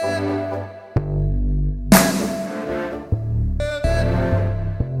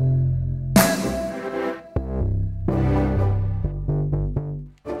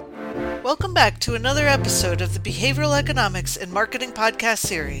Welcome back to another episode of the Behavioral Economics and Marketing Podcast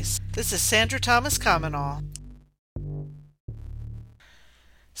series. This is Sandra Thomas Comenall.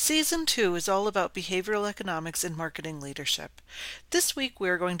 Season 2 is all about behavioral economics and marketing leadership. This week we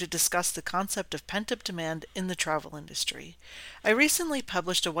are going to discuss the concept of pent-up demand in the travel industry. I recently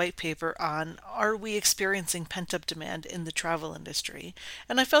published a white paper on Are we experiencing pent-up demand in the travel industry?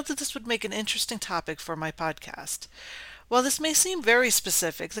 And I felt that this would make an interesting topic for my podcast. While this may seem very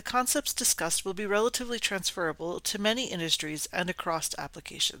specific, the concepts discussed will be relatively transferable to many industries and across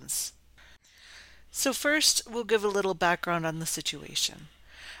applications. So first, we'll give a little background on the situation.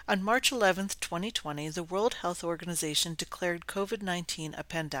 On March 11, 2020, the World Health Organization declared COVID-19 a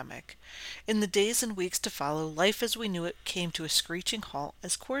pandemic. In the days and weeks to follow, life as we knew it came to a screeching halt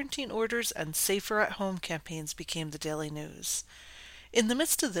as quarantine orders and safer-at-home campaigns became the daily news. In the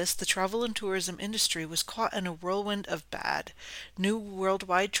midst of this, the travel and tourism industry was caught in a whirlwind of bad. New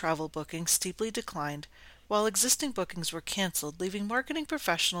worldwide travel bookings steeply declined, while existing bookings were canceled, leaving marketing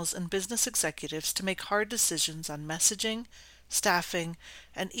professionals and business executives to make hard decisions on messaging, staffing,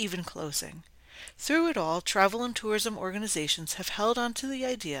 and even closing. Through it all, travel and tourism organizations have held on to the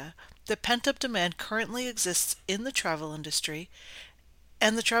idea that pent-up demand currently exists in the travel industry,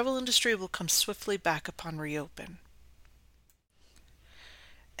 and the travel industry will come swiftly back upon reopen.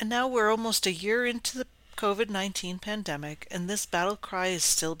 And now we're almost a year into the COVID-19 pandemic, and this battle cry is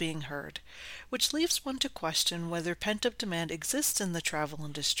still being heard, which leaves one to question whether pent-up demand exists in the travel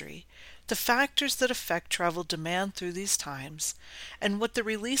industry, the factors that affect travel demand through these times, and what the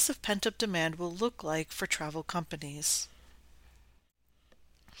release of pent-up demand will look like for travel companies.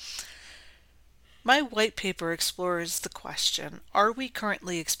 My white paper explores the question, are we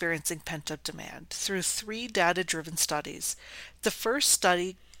currently experiencing pent-up demand, through 3 data-driven studies. The first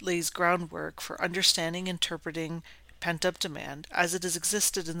study lays groundwork for understanding and interpreting pent-up demand as it has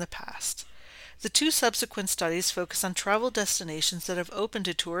existed in the past. The 2 subsequent studies focus on travel destinations that have opened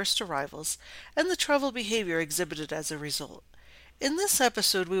to tourist arrivals and the travel behavior exhibited as a result. In this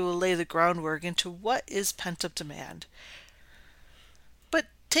episode, we will lay the groundwork into what is pent-up demand. But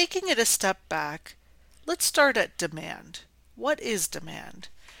taking it a step back, let's start at demand. What is demand?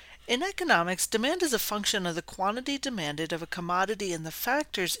 In economics, demand is a function of the quantity demanded of a commodity and the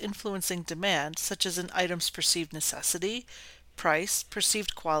factors influencing demand, such as an item's perceived necessity, price,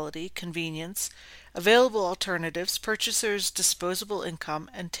 perceived quality, convenience, available alternatives, purchasers' disposable income,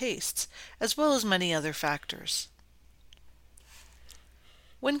 and tastes, as well as many other factors.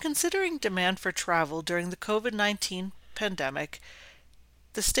 When considering demand for travel during the COVID-19 pandemic,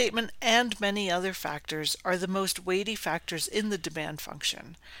 the statement "and many other factors" are the most weighty factors in the demand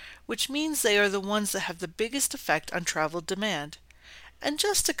function, which means they are the ones that have the biggest effect on travel demand. And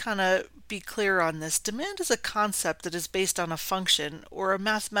just to kind of be clear on this, demand is a concept that is based on a function or a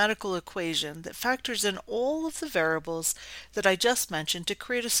mathematical equation that factors in all of the variables that I just mentioned to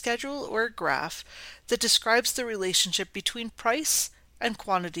create a schedule or a graph that describes the relationship between price and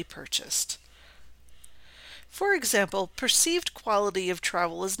quantity purchased. For example, perceived quality of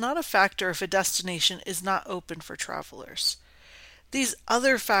travel is not a factor if a destination is not open for travelers. These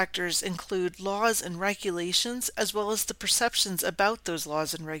other factors include laws and regulations, as well as the perceptions about those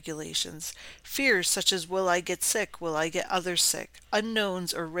laws and regulations, fears such as will I get sick, will I get others sick,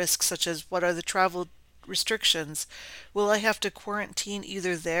 unknowns or risks such as what are the travel restrictions, will I have to quarantine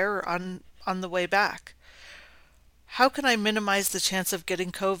either there or on the way back. How can I minimize the chance of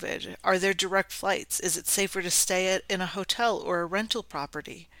getting COVID? Are there direct flights? Is it safer to stay in a hotel or a rental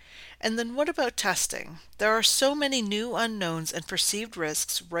property? And then what about testing? There are so many new unknowns and perceived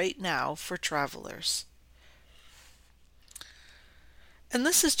risks right now for travelers. And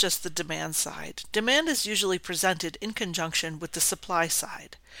this is just the demand side. Demand is usually presented in conjunction with the supply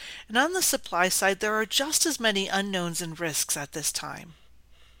side. And on the supply side, there are just as many unknowns and risks at this time.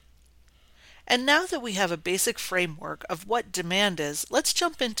 And now that we have a basic framework of what demand is, let's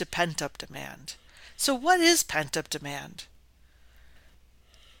jump into pent-up demand. So what is pent-up demand?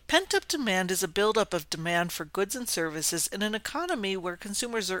 Pent-up demand is a buildup of demand for goods and services in an economy where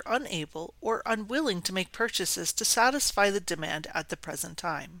consumers are unable or unwilling to make purchases to satisfy the demand at the present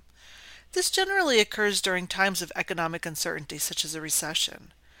time. This generally occurs during times of economic uncertainty, such as a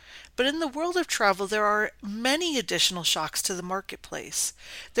recession. But in the world of travel, there are many additional shocks to the marketplace.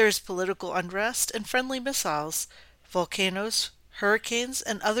 There is political unrest and friendly missiles, volcanoes, hurricanes,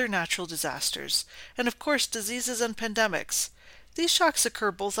 and other natural disasters, and of course diseases and pandemics. These shocks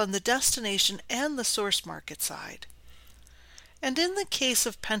occur both on the destination and the source market side. And in the case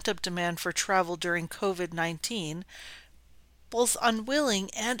of pent-up demand for travel during COVID-19, both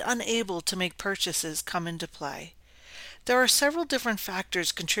unwilling and unable to make purchases come into play. There are several different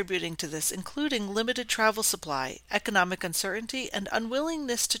factors contributing to this, including limited travel supply, economic uncertainty, and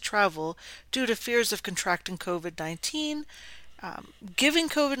unwillingness to travel due to fears of contracting COVID-19, giving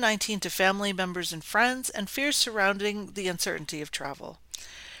COVID-19 to family members and friends, and fears surrounding the uncertainty of travel.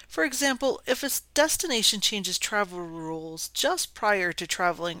 For example, if a destination changes travel rules just prior to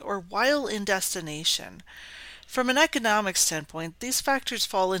traveling or while in destination, from an economic standpoint, these factors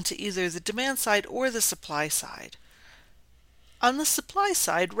fall into either the demand side or the supply side. On the supply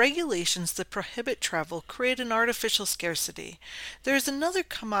side, regulations that prohibit travel create an artificial scarcity. There is another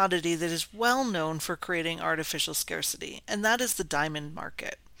commodity that is well known for creating artificial scarcity, and that is the diamond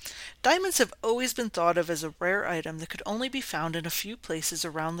market. Diamonds have always been thought of as a rare item that could only be found in a few places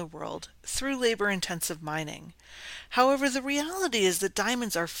around the world through labor-intensive mining. However, the reality is that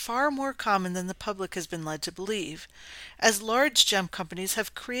diamonds are far more common than the public has been led to believe, as large gem companies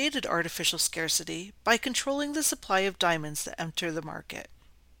have created artificial scarcity by controlling the supply of diamonds that enter the market.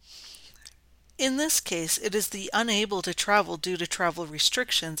 In this case, it is the unable to travel due to travel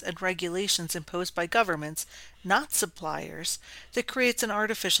restrictions and regulations imposed by governments, not suppliers, that creates an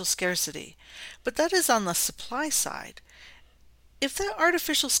artificial scarcity. But that is on the supply side. If that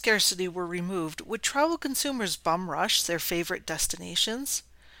artificial scarcity were removed, would travel consumers bum rush their favorite destinations?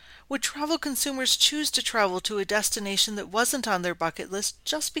 Would travel consumers choose to travel to a destination that wasn't on their bucket list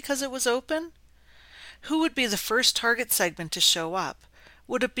just because it was open? Who would be the first target segment to show up?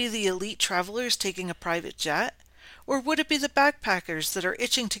 Would it be the elite travelers taking a private jet? Or would it be the backpackers that are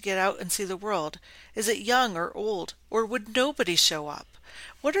itching to get out and see the world? Is it young or old? Or would nobody show up?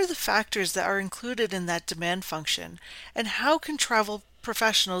 What are the factors that are included in that demand function? And how can travel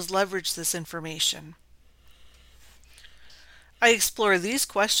professionals leverage this information? I explore these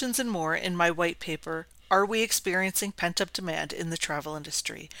questions and more in my white paper, Are We Experiencing Pent-up Demand in the Travel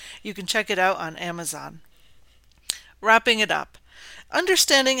Industry? You can check it out on Amazon. Wrapping it up.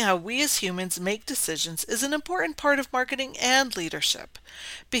 Understanding how we as humans make decisions is an important part of marketing and leadership.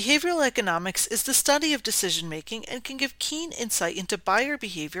 Behavioral economics is the study of decision making and can give keen insight into buyer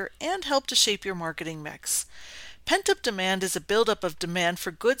behavior and help to shape your marketing mix. Pent-up demand is a buildup of demand for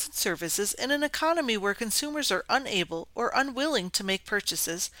goods and services in an economy where consumers are unable or unwilling to make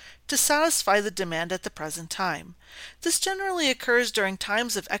purchases to satisfy the demand at the present time. This generally occurs during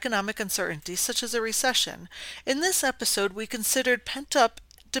times of economic uncertainty, such as a recession. In this episode, we considered pent-up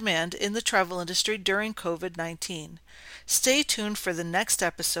demand in the travel industry during COVID-19. Stay tuned for the next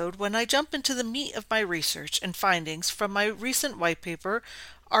episode when I jump into the meat of my research and findings from my recent white paper,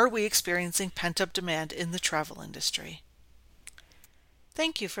 Are We Experiencing Pent-up Demand in the Travel Industry?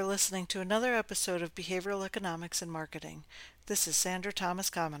 Thank you for listening to another episode of Behavioral Economics and Marketing. This is Sandra Thomas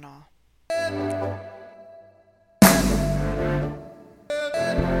Kamanal.